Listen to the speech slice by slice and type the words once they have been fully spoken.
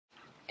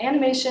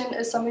Animation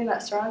is something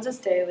that surrounds us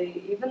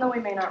daily, even though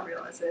we may not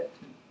realize it.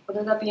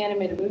 Whether that be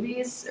animated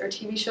movies or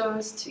TV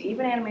shows to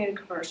even animated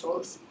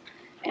commercials,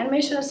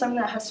 animation is something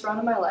that has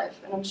surrounded my life,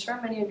 and I'm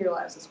sure many of your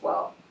lives as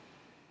well.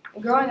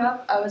 And growing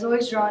up, I was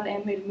always drawn to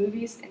animated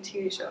movies and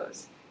TV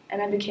shows, and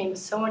I became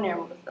so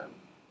enamored with them.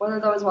 Whether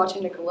that was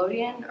watching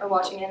Nickelodeon or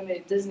watching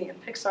animated Disney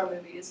and Pixar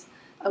movies,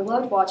 I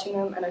loved watching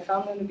them and I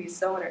found them to be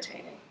so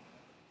entertaining.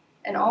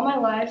 And all my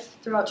life,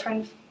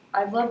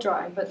 I've loved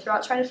drawing, but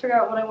throughout trying to figure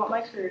out what I want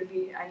my career to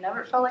be, I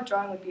never felt like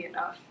drawing would be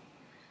enough.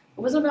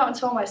 It wasn't about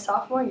until my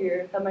sophomore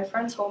year that my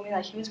friend told me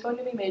that he was going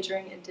to be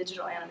majoring in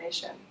digital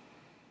animation.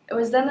 It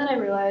was then that I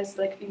realized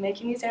that I could be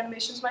making these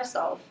animations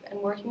myself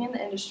and working in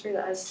the industry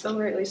that has so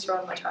greatly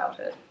surrounded my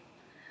childhood.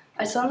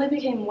 I suddenly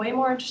became way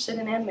more interested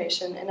in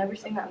animation and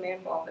everything that may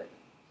involve it.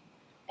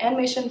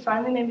 Animation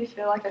finally made me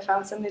feel like I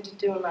found something to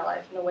do in my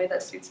life in a way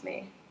that suits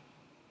me.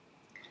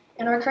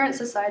 In our current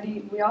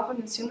society, we often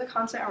consume the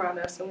content around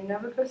us and we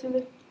never go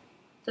through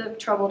the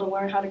trouble to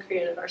learn how to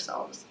create it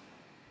ourselves.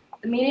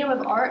 The medium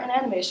of art and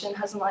animation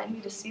has enlightened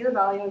me to see the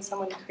value in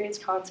someone who creates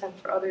content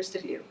for others to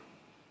view.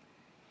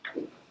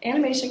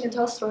 Animation can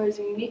tell stories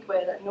in a unique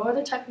way that no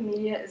other type of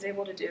media is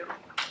able to do.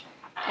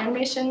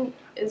 Animation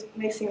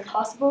makes the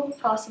impossible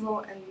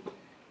possible and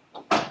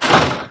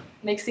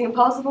makes the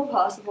impossible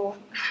possible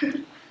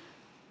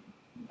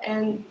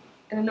and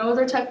no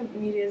other type of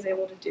media is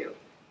able to do.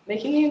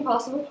 Making the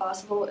impossible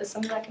possible is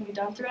something that can be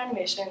done through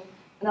animation,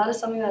 and that is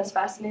something that has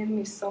fascinated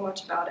me so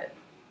much about it.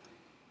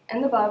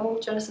 In the Bible,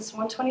 Genesis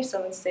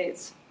 1:27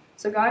 states,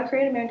 "So God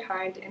created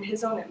mankind in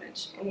his own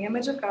image. In the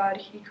image of God,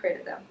 he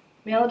created them.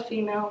 Male and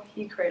female,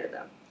 he created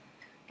them."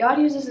 God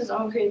uses his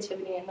own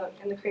creativity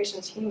in the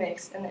creations he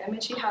makes and the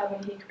image he had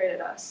when he created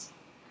us.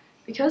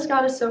 Because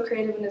God is so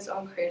creative in his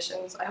own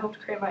creations, I hope to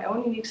create my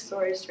own unique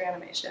stories through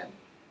animation.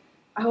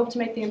 I hope to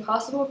make the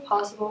impossible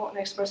possible and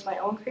express my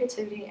own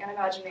creativity and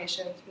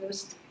imagination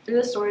through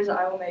the stories that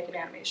I will make in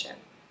animation.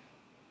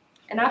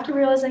 And after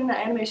realizing that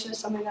animation is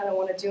something that I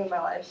want to do in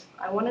my life,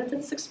 I wanted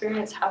this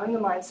experience having the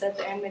mindset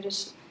that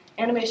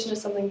animation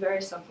is something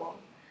very simple.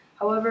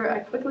 However, I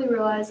quickly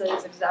realized that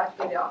it's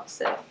exactly the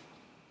opposite.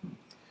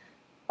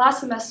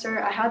 Last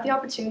semester, I had the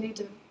opportunity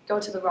to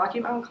go to the Rocky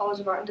Mountain College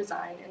of Art and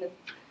Design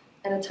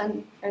and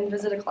attend and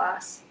visit a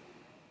class.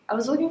 I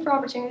was looking for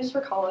opportunities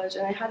for college,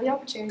 and I had the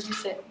opportunity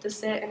to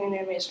sit in an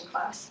animation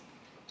class.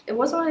 It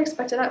wasn't what I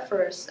expected at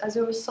first, as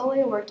it was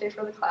solely a work day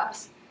for the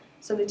class,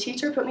 so the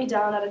teacher put me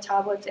down at a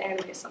tablet to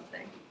animate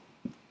something.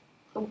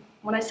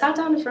 When I sat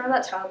down in front of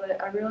that tablet,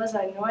 I realized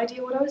I had no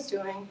idea what I was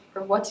doing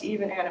or what to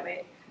even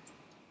animate.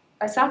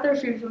 I sat there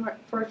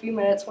for a few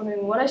minutes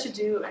wondering what I should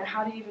do and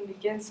how to even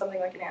begin something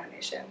like an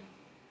animation.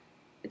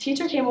 The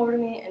teacher came over to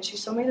me and she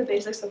showed me the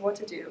basics of what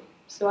to do,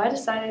 so I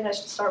decided I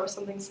should start with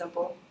something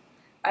simple.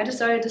 I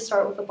decided to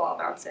start with the ball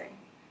bouncing.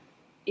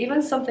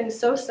 Even something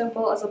so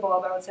simple as a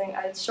ball bouncing,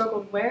 I had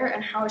struggled where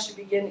and how I should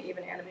begin to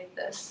even animate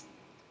this.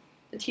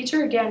 The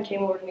teacher again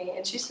came over to me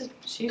and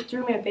she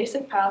drew me a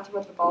basic path to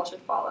what the ball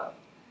should follow.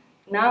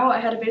 Now I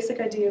had a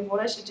basic idea of what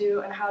I should do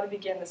and how to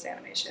begin this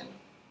animation.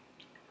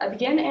 I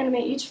began to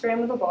animate each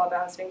frame of the ball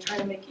bouncing,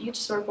 trying to make each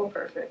circle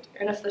perfect,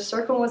 and if the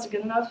circle wasn't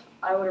good enough,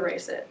 I would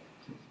erase it.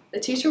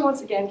 The teacher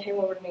once again came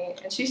over to me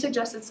and she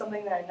suggested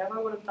something that I never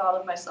would have thought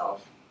of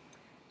myself.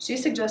 She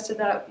suggested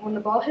that when the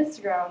ball hits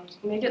the ground,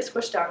 you make it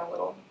squish down a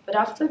little, but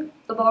after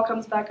the ball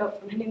comes back up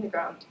from hitting the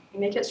ground, you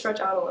make it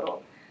stretch out a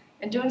little,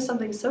 and doing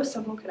something so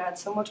simple can add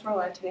so much more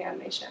life to the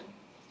animation.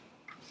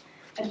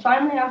 And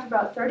finally, after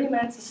about 30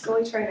 minutes of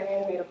slowly trying to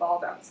animate a ball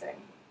bouncing,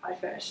 I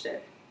finished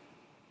it.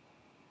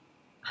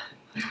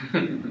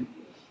 And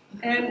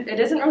it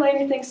isn't really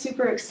anything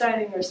super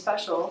exciting or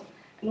special,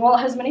 and while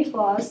it has many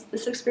flaws,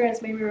 this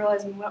experience made me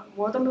realize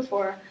more than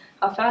before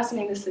how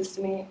fascinating this is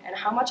to me and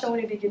how much I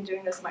want to begin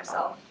doing this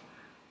myself.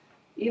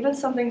 Even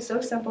something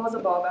so simple as a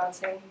ball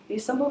bouncing,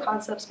 these simple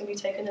concepts can be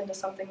taken into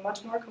something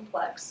much more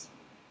complex.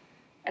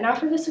 And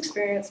after this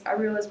experience, I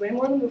realized way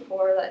more than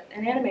before that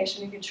in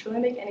animation you can truly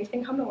make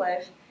anything come to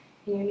life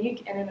in a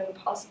unique and in an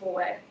impossible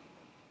way.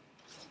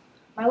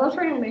 My love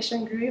for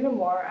animation grew even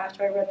more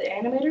after I read The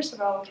Animator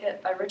Survival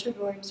Kit by Richard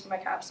Williams for my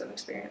Capstone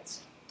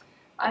experience.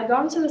 I had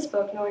gone into this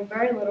book knowing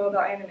very little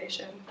about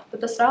animation,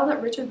 but the style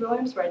that Richard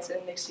Williams writes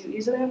in makes you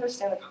easily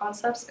understand the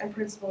concepts and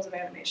principles of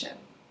animation.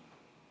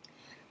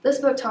 This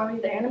book taught me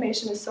that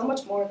animation is so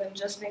much more than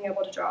just being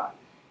able to draw.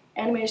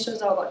 Animation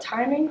is all about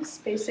timing,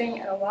 spacing,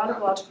 and a lot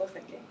of logical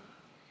thinking.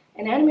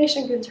 And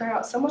animation can turn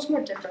out so much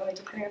more differently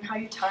depending on how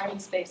you time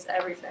and space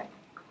everything.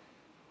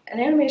 In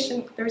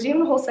animation, there's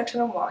even a whole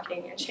section on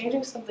walking, and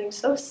changing something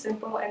so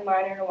simple and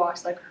minor in a walk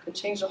cycle could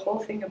change the whole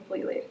thing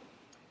completely.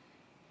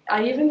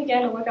 I even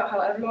began to look at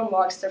how everyone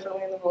walks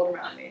differently in the world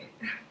around me.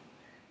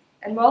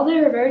 And while they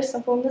are very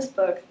simple in this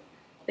book,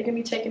 they can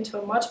be taken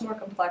to a much more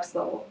complex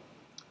level.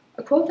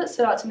 A quote that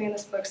stood out to me in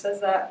this book says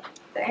that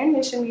the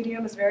animation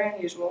medium is very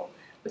unusual,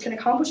 but can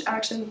accomplish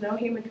actions no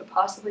human could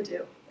possibly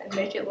do, and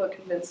make it look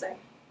convincing.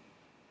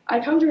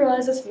 I've come to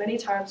realize this many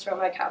times throughout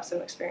my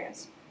Capstone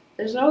experience.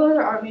 There's no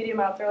other art medium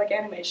out there like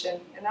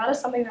animation, and that is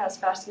something that has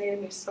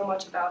fascinated me so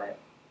much about it.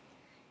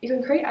 You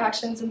can create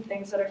actions and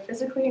things that are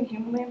physically and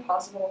humanly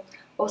impossible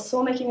while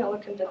still making it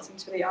look convincing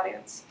to the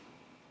audience.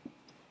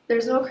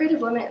 There's no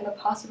creative limit in the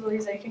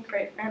possibilities that you can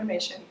create for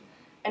animation,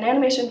 and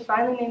animation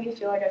finally made me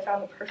feel like I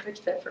found the perfect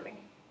fit for me.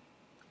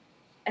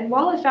 And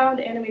while I found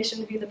animation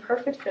to be the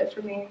perfect fit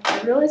for me,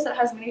 I realized that it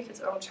has many of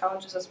its own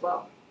challenges as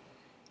well.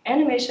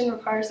 Animation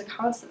requires a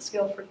constant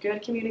skill for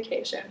good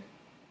communication.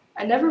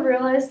 I never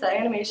realized that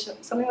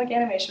something like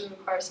animation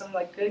requires something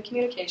like good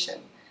communication,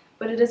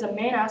 but it is a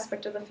main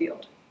aspect of the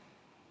field.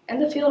 In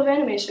the field of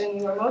animation,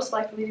 you are most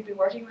likely to be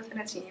working within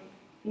a team,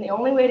 and the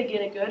only way to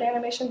get a good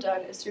animation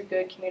done is through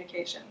good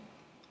communication.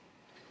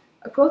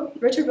 A quote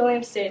Richard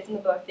Williams states in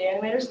the book The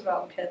Animator's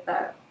Development Kit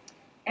that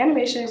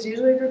animation is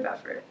usually a group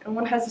effort, and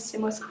one has a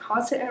stimulus of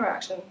constant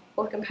interaction,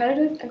 both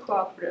competitive and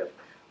cooperative,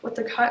 with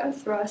the cut and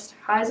thrust,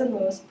 highs and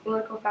lows,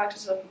 political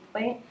factors of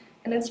complaint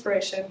and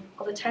inspiration,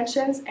 all the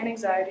tensions and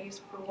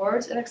anxieties,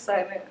 rewards and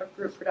excitement of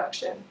group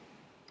production.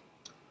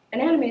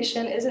 And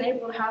animation isn't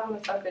able to happen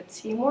without good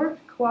teamwork,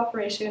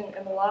 cooperation,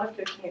 and a lot of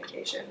good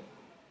communication.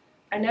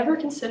 I never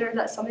considered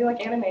that something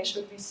like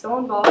animation would be so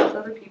involved with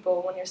other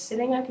people when you're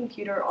sitting at a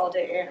computer all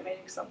day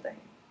animating something.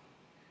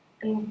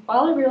 And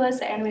while I realize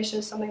that animation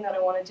is something that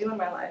I want to do in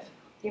my life,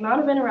 the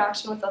amount of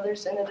interaction with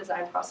others in the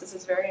design process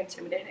is very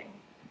intimidating.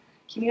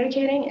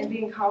 Communicating and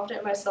being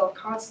confident in myself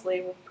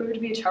constantly will prove to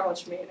be a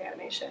challenge for me in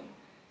animation.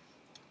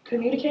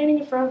 Communicating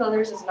in front of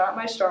others is not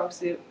my strong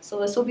suit, so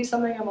this will be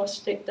something I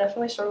most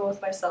definitely struggle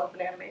with myself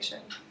in animation.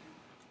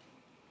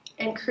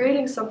 And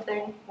creating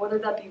something, whether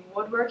that be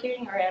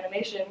woodworking or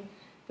animation,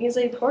 means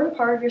that you pour a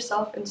part of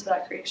yourself into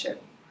that creation.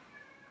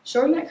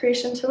 Showing that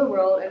creation to the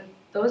world and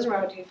those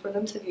around you for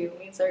them to view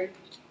means that you're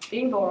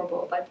being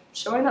vulnerable by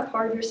showing that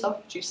part of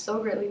yourself that you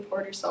so greatly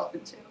poured yourself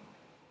into.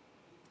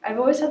 I've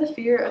always had the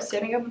fear of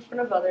standing up in front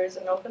of others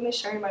and openly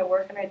sharing my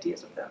work and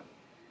ideas with them.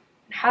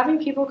 And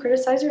having people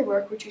criticize your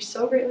work, which you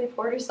so greatly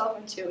poured yourself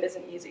into,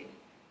 isn't easy.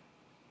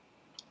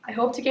 I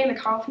hope to gain the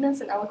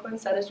confidence and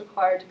eloquence that is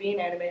required to be an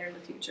animator in the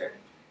future.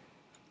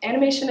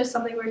 Animation is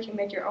something where you can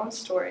make your own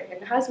story, and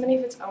it has many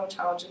of its own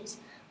challenges,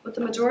 with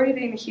the majority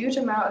being the huge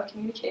amount of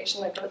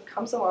communication that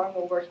comes along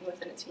while working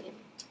within a team.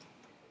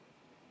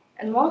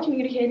 And while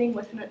communicating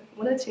within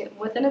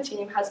a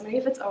team has many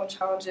of its own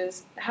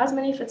challenges, it has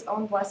many of its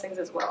own blessings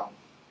as well.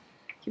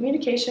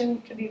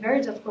 Communication can be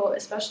very difficult,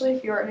 especially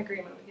if you are in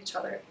agreement with each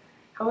other.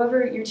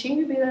 However, your team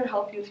will be there to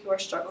help you if you are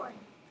struggling.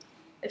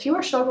 If you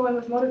are struggling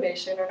with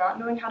motivation or not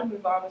knowing how to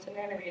move on with an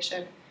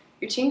animation,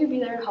 your team will be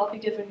there to help you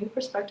give a new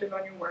perspective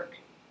on your work.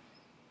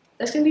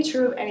 This can be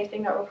true of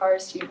anything that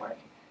requires teamwork.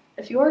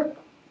 If you are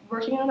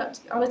working on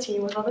a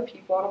team with other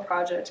people on a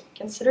project,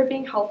 consider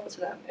being helpful to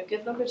them and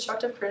give them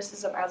constructive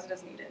criticism as it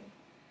is needed.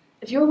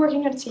 If you are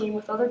working in a team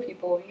with other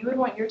people, you would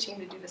want your team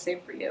to do the same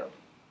for you.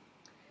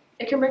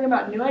 It can bring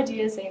about new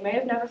ideas that you may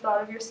have never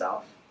thought of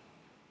yourself.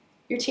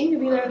 Your team can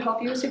be there to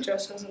help you with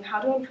suggestions on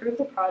how to improve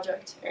the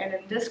project, and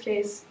in this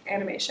case,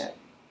 animation.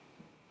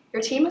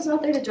 Your team is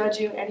not there to judge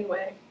you in any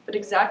way, but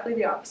exactly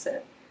the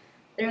opposite.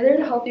 They are there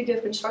to help you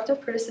give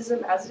constructive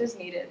criticism as it is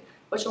needed,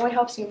 which only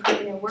helps you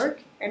improve in your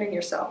work and in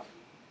yourself.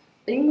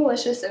 Being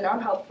malicious and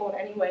unhelpful in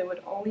any way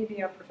would only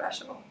be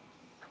unprofessional.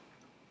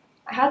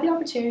 I had the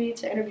opportunity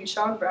to interview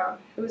Sean Brown,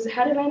 who is the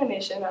head of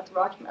animation at the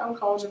Rocky Mountain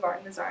College of Art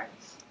and Design.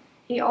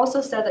 He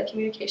also said that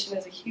communication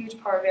is a huge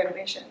part of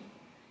animation.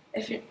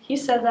 He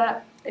said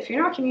that if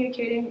you're not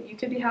communicating, you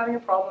could be having a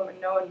problem and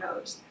no one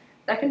knows.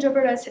 That can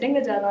jeopardize hitting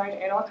the deadline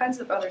and all kinds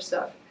of other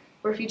stuff,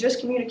 where if you just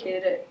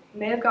communicated it, you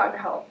may have gotten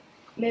help,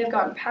 you may have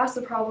gotten past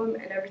the problem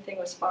and everything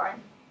was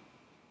fine.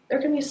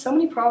 There can be so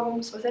many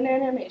problems within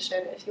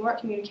animation if you aren't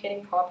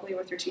communicating properly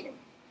with your team.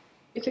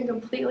 You can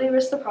completely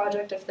risk the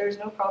project if there is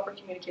no proper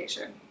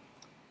communication.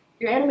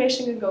 Your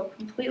animation can go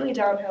completely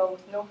downhill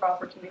with no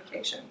proper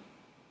communication.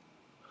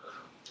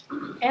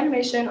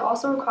 Animation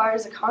also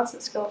requires a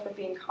constant skill for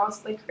being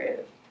constantly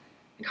creative.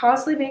 And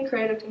constantly being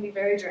creative can be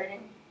very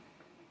draining.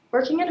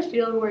 Working in a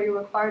field where you're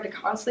required to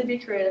constantly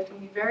be creative can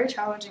be very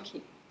challenging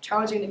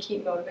to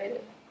keep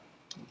motivated.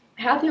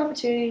 I had the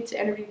opportunity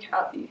to interview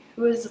Kathy,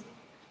 who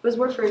has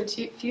worked for a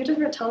few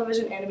different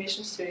television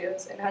animation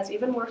studios and has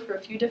even worked for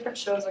a few different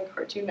shows on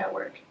Cartoon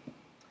Network.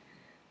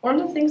 One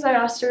of the things I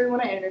asked her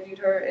when I interviewed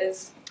her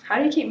is, how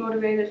do you keep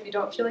motivated if you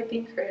don't feel like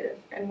being creative,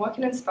 and what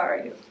can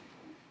inspire you?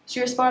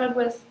 She responded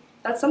with,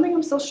 that's something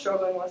I'm still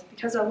struggling with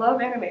because I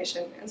love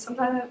animation, and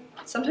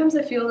sometimes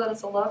I feel that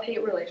it's a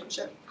love-hate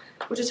relationship,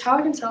 which is how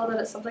I can tell that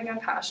it's something I'm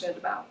passionate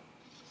about.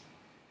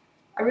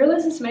 I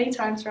realized this many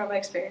times throughout my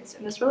experience,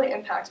 and this really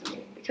impacted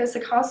me, because the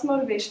constant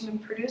motivation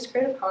to produce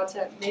creative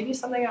content may be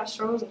something I have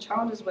struggles and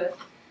challenges with.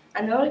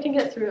 I know I can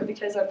get through it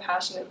because I'm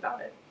passionate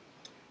about it.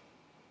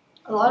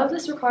 A lot of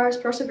this requires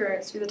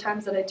perseverance through the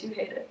times that I do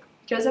hate it,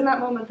 because in that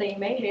moment that you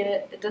may hate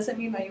it, it doesn't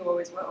mean that you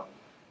always will.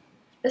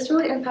 This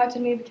really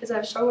impacted me because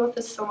I've struggled with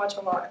this so much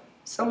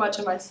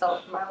in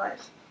myself in my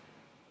life.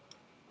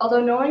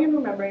 Although knowing and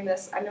remembering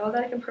this, I know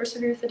that I can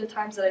persevere through the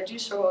times that I do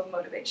struggle with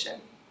motivation.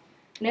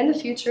 And in the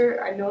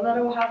future, I know that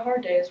I will have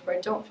hard days where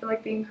I don't feel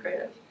like being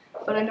creative,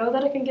 but I know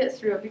that I can get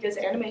through it because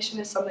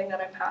animation is something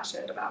that I'm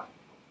passionate about.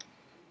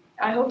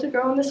 I hope to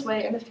grow in this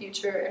way in the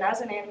future and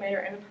as an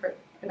animator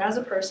and as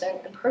a person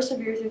and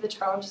persevere through the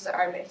challenges that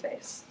I may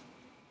face.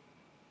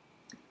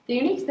 The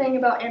unique thing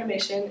about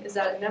animation is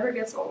that it never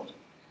gets old.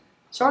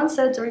 Sean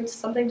said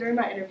something during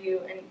my interview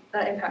and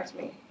that impacted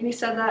me. And he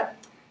said that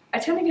I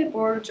tend to get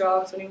bored of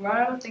jobs when you run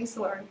out of things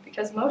to learn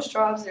because most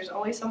jobs there's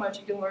only so much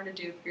you can learn to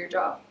do for your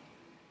job.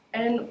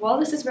 And while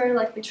this is very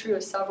likely true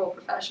of several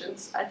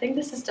professions, I think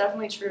this is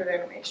definitely true of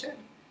animation.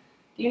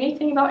 The unique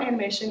thing about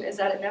animation is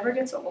that it never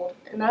gets old,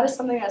 and that is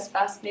something that has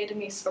fascinated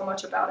me so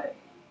much about it.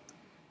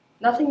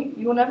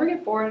 You will never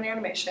get bored in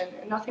animation,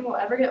 and nothing will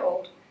ever get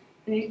old,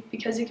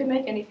 because you can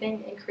make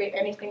anything and create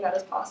anything that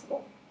is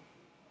possible.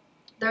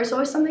 There is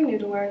always something new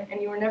to learn,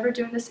 and you are never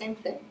doing the same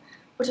thing,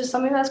 which is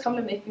something that has come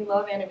to make me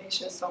love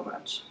animation so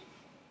much.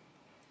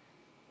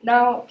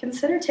 Now,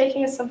 consider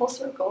taking a simple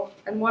circle,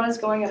 and one is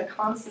going at a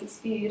constant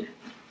speed.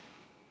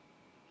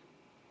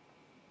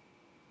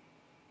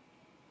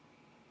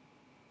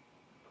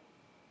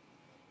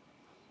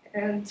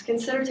 And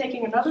consider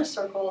taking another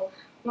circle,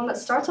 one that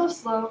starts off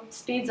slow,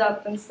 speeds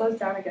up, then slows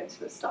down again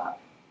to a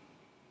stop.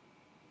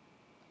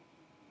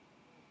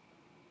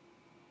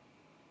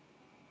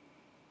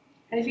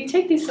 And if you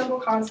take these simple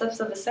concepts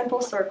of a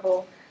simple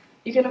circle,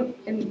 you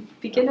can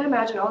begin to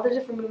imagine all the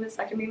different movements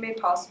that can be made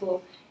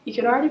possible. You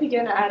can already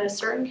begin to add a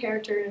certain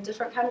character and a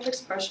different kind of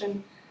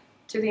expression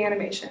to the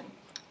animation.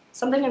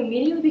 Something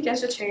immediately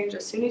begins to change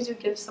as soon as you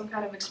give some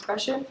kind of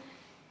expression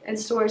and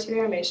story to the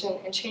animation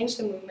and change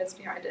the movements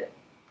behind it.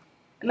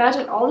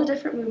 Imagine all the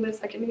different movements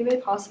that can be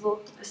made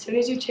possible as soon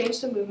as you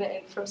change the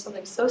movement from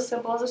something so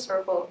simple as a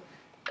circle,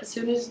 as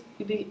soon as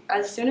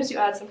you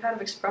add some kind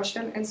of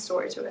expression and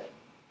story to it.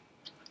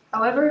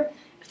 However,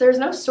 if there is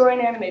no story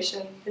in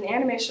animation, then the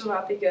animation will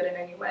not be good in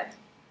any way.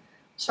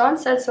 Sean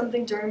said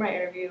something during my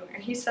interview,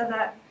 and he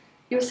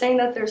was saying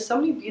that there's so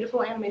many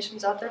beautiful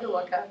animations out there to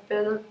look at,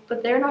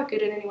 but they're not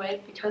good in any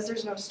way because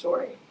there's no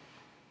story.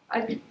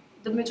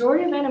 The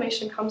majority of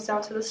animation comes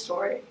down to the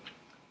story.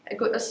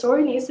 A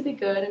story needs to be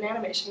good in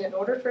animation in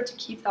order for it to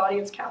keep the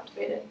audience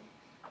captivated.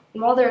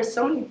 And while there are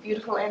so many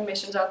beautiful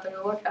animations out there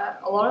to look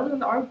at, a lot of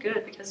them aren't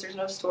good because there's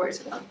no story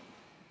to them.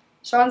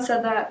 Sean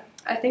said that,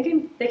 I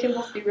think they can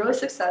both be really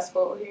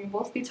successful, they can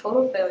both be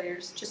total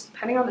failures, just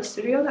depending on the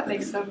studio that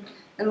makes them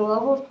and the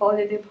level of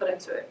quality they put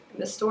into it,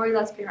 and the story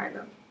that's behind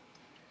them.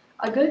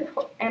 A good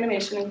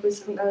animation includes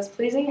something that is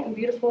pleasing and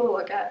beautiful to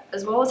look at,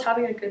 as well as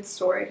having a good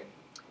story.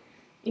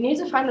 You need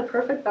to find the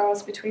perfect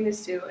balance between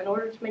these two in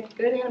order to make a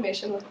good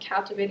animation with a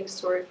captivating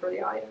story for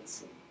the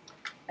audience.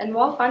 And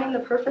while finding the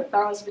perfect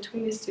balance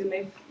between these two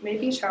may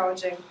be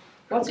challenging,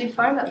 once you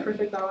find that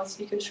perfect balance,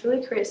 you can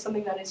truly create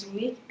something that is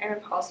unique and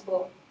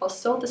impossible, while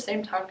still at the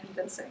same time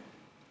convincing.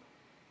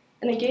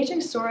 An engaging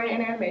story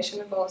in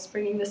animation involves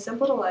bringing the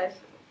simple to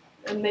life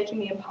and making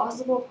the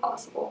impossible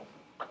possible.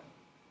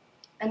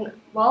 And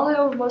while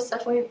I will most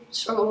definitely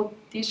struggle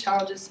with these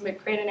challenges to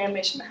create an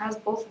animation that has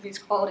both of these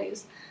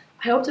qualities,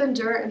 I hope to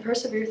endure and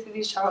persevere through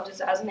these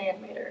challenges as an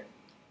animator.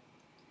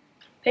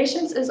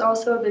 Patience is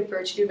also a big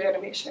virtue of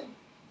animation.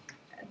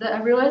 I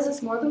realized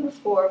this more than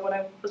before when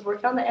I was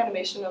working on the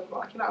animation of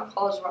Rocky Mountain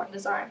College of Art and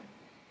Design.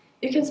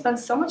 You can spend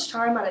so much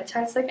time on a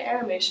 10-second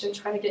animation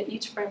trying to get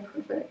each frame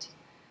perfect.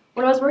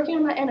 When I was working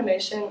on that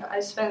animation, I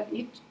spent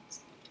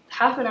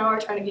half an hour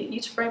trying to get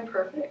each frame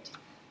perfect.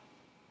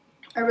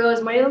 I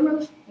realized way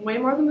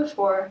more than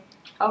before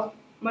how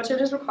much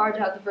it is required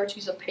to have the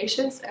virtues of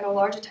patience and a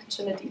large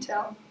attention to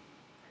detail.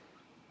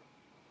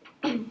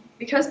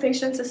 Because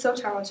patience is so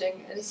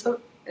challenging, it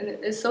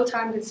is so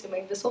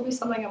time-consuming, this will be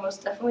something I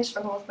most definitely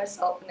struggle with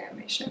myself in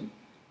animation.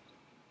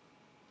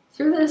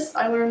 Through this,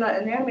 I learned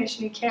that in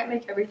animation you can't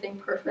make everything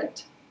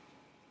perfect.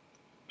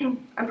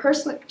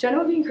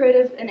 Generally being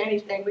creative in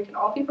anything, we can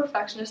all be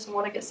perfectionists and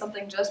want to get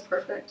something just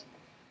perfect.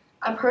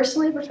 I'm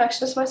personally a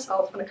perfectionist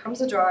myself when it comes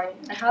to drawing,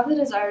 and I have the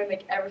desire to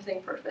make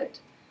everything perfect.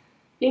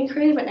 Being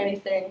creative in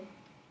anything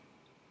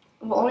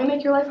will only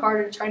make your life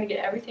harder trying to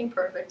get everything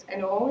perfect,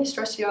 and it will only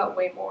stress you out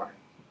way more.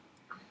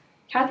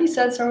 Kathy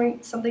said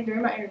something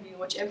during my interview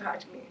which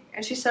impacted me,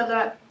 and she said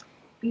that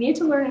you need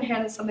to learn and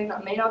handle something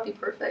that may not be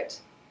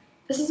perfect.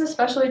 This is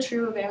especially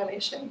true of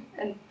animation,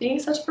 and being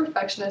such a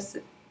perfectionist,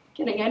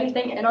 getting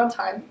anything in on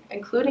time,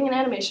 including an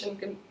animation,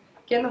 can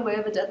get in the way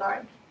of a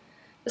deadline.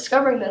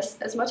 Discovering this,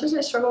 as much as I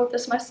struggle with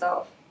this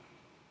myself,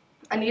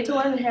 I need to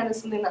learn to handle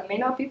something that may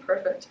not be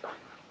perfect.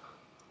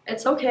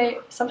 It's okay,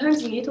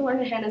 sometimes you need to learn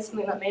to handle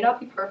something that may not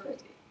be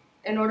perfect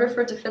in order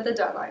for it to fit the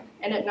deadline,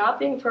 and it not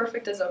being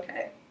perfect is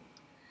okay.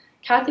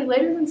 Kathy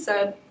later then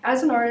said,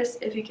 as an artist,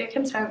 if you get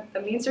content,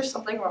 that means there's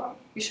something wrong.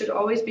 You should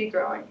always be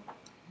growing.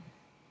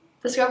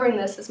 Discovering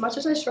this, as much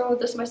as I struggle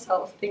with this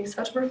myself, being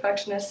such a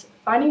perfectionist,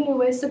 finding new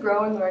ways to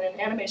grow and learn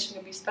in animation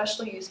can be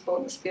especially useful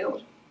in this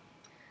field.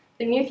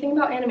 The neat thing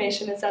about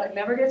animation is that it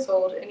never gets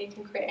old, and you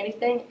can create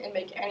anything and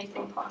make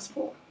anything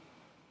possible.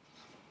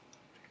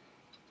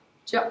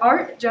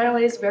 Art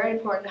generally is very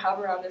important to have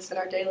around us in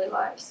our daily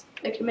lives.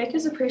 It can make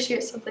us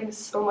appreciate something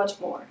so much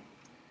more.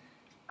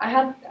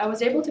 I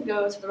was able to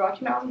go to the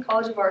Rocky Mountain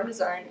College of Art and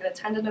Design and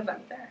attend an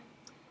event there.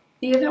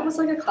 The event was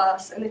like a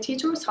class, and the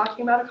teacher was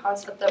talking about a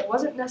concept that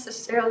wasn't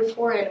necessarily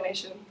for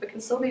animation, but can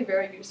still be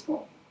very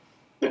useful.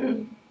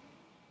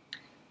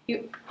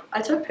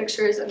 I took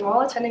pictures, and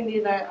while attending the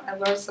event, I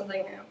learned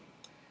something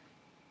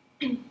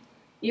new.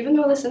 Even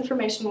though this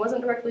information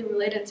wasn't directly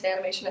related to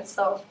animation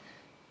itself,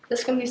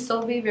 this can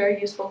still be very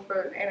useful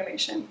for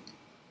animation.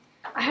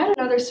 I had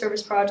another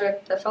service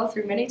project that fell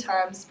through many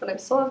times, but I'm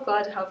still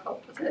glad to have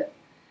helped with it.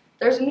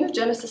 There's a new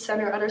Genesis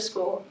Center at our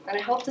school, and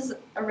I helped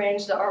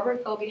arrange the artwork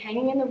that will be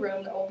hanging in the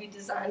room that will be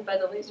designed by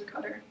the laser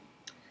cutter.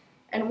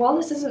 And while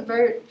this isn't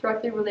very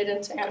directly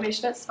related to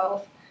animation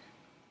itself,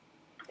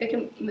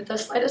 the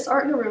slightest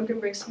art in a room can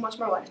bring so much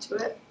more life to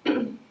it.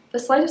 The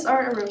slightest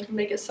art in a room can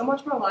make it so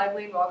much more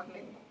lively and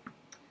welcoming.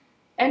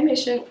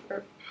 Animation,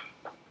 or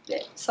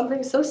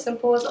something so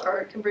simple as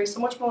art, can bring so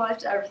much more life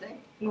to everything,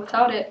 and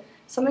without it,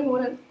 something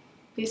wouldn't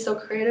be so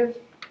creative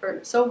or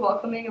so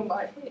welcoming and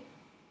lively.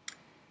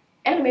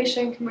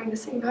 Animation can bring the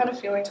same kind of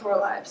feeling to our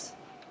lives.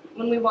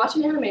 When we watch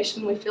an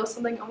animation, we feel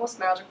something almost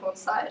magical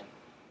inside,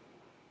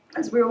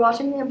 as we are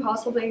watching the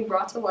impossible being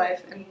brought to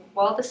life, and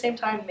while at the same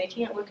time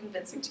making it look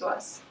convincing to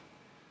us.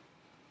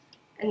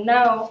 And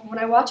now, when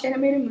I watch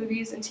animated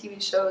movies and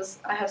TV shows,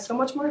 I have so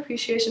much more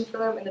appreciation for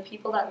them and the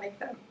people that make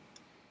them.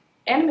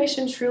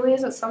 Animation truly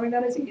isn't something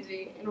that is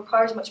easy. It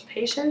requires much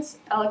patience,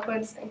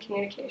 eloquence, and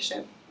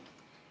communication.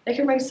 It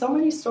can bring so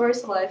many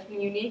stories to life in a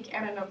unique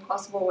and an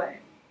impossible way.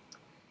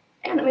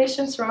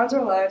 Animation surrounds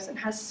our lives and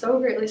has so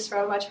greatly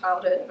surrounded my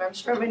childhood, and I'm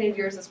sure many of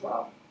yours as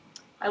well.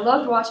 I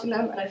loved watching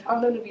them, and I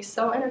found them to be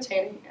so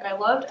entertaining, and I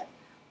loved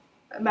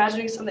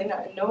imagining something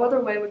that in no other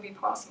way would be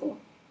possible.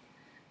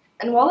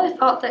 And while I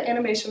thought that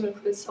animation would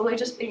include solely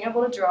just being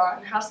able to draw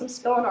and have some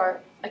skill in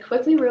art, I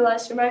quickly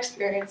realized through my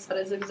experience that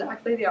it is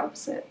exactly the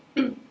opposite.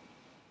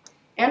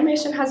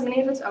 Animation has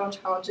many of its own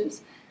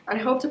challenges, and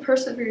I hope to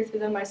persevere through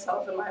them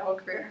myself in my own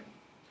career.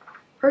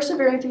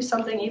 Persevering through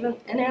something, even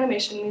in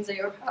animation, means that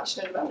you're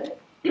passionate about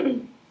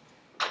it.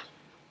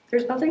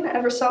 There's nothing to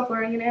ever stop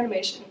learning in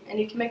animation, and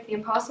you can make the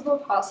impossible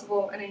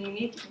possible in a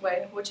unique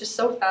way, which is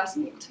so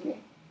fascinating to me.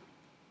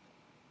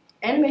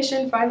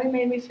 Animation finally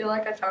made me feel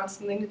like I found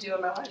something to do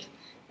in my life,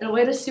 in a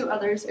way to suit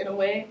others, in a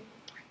way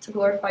to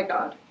glorify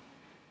God.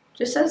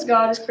 Just as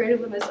God is creative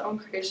with His own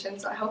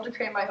creations, I hope to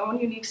create my own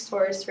unique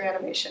stories through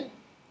animation.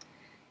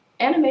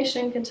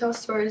 Animation can tell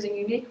stories in a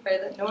unique way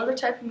that no other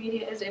type of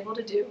media is able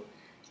to do,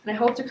 and I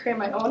hope to create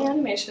my own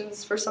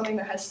animations for something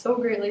that has so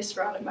greatly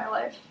surrounded my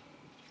life.